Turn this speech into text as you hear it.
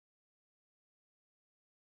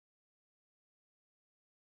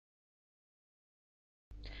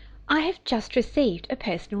I have just received a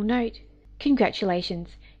personal note.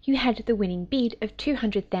 Congratulations, you had the winning bid of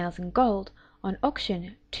 200,000 gold on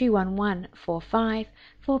auction 21145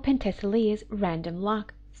 for Penthesilea's Random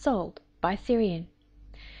Luck, sold by Syrian.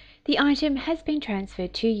 The item has been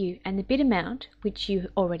transferred to you, and the bid amount, which you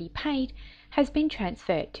already paid, has been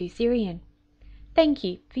transferred to Syrian. Thank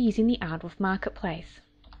you for using the Aardwolf Marketplace.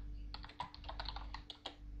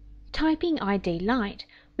 Typing ID Lite,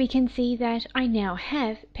 we can see that I now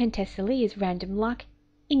have Penthesilea's Random Luck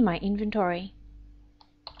in my inventory.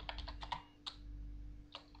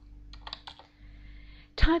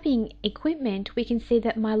 Typing Equipment, we can see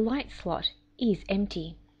that my light slot is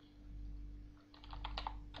empty.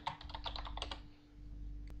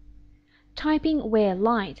 Typing Wear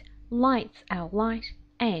Light lights our light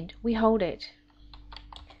and we hold it.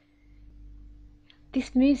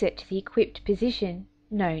 This moves it to the equipped position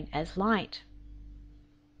known as light.